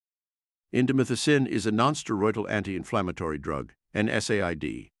Indomethacin is a nonsteroidal anti-inflammatory drug,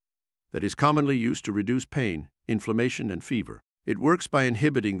 NSAID, that is commonly used to reduce pain, inflammation, and fever. It works by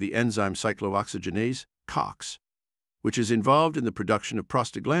inhibiting the enzyme cyclooxygenase, COX, which is involved in the production of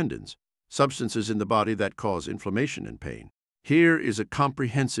prostaglandins, substances in the body that cause inflammation and pain. Here is a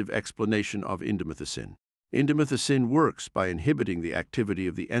comprehensive explanation of indomethacin. Indomethacin works by inhibiting the activity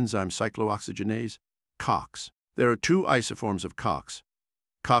of the enzyme cyclooxygenase, COX. There are two isoforms of COX,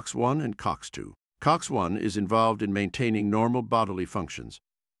 COX-1 and COX-2. COX-1 is involved in maintaining normal bodily functions,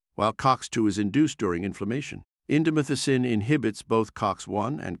 while COX-2 is induced during inflammation. Indomethacin inhibits both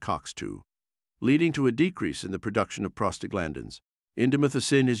COX-1 and COX-2, leading to a decrease in the production of prostaglandins.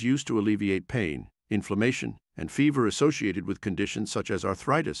 Indomethacin is used to alleviate pain, inflammation, and fever associated with conditions such as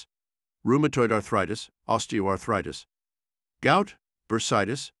arthritis, rheumatoid arthritis, osteoarthritis, gout,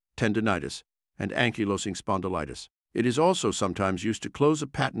 bursitis, tendinitis, and ankylosing spondylitis. It is also sometimes used to close a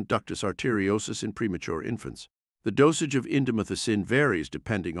patent ductus arteriosus in premature infants. The dosage of indomethacin varies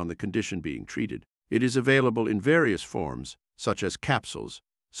depending on the condition being treated. It is available in various forms, such as capsules,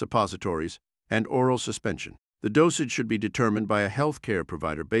 suppositories, and oral suspension. The dosage should be determined by a healthcare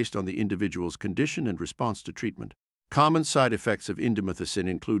provider based on the individual's condition and response to treatment. Common side effects of indomethacin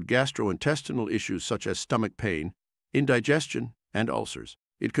include gastrointestinal issues such as stomach pain, indigestion, and ulcers.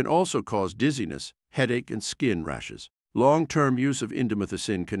 It can also cause dizziness, headache, and skin rashes. Long-term use of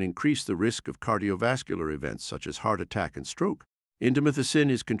indomethacin can increase the risk of cardiovascular events such as heart attack and stroke. Indomethacin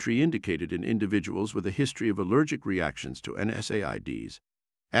is contraindicated in individuals with a history of allergic reactions to NSAIDs,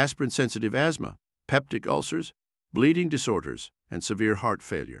 aspirin-sensitive asthma, peptic ulcers, bleeding disorders, and severe heart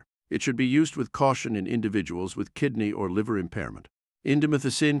failure. It should be used with caution in individuals with kidney or liver impairment.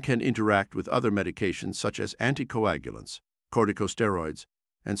 Indomethacin can interact with other medications such as anticoagulants, corticosteroids,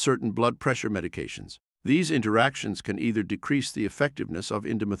 and certain blood pressure medications. These interactions can either decrease the effectiveness of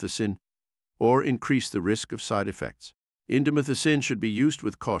indomethacin or increase the risk of side effects. Indomethacin should be used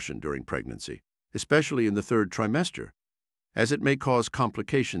with caution during pregnancy, especially in the third trimester, as it may cause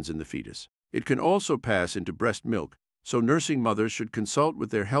complications in the fetus. It can also pass into breast milk, so nursing mothers should consult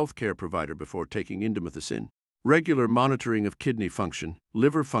with their healthcare provider before taking indomethacin. Regular monitoring of kidney function,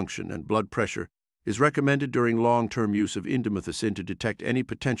 liver function, and blood pressure is recommended during long-term use of indomethacin to detect any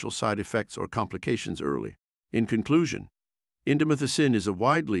potential side effects or complications early. In conclusion, indomethacin is a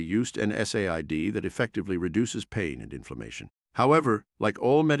widely used NSAID that effectively reduces pain and inflammation. However, like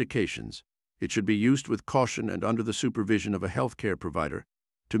all medications, it should be used with caution and under the supervision of a healthcare provider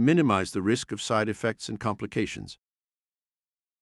to minimize the risk of side effects and complications.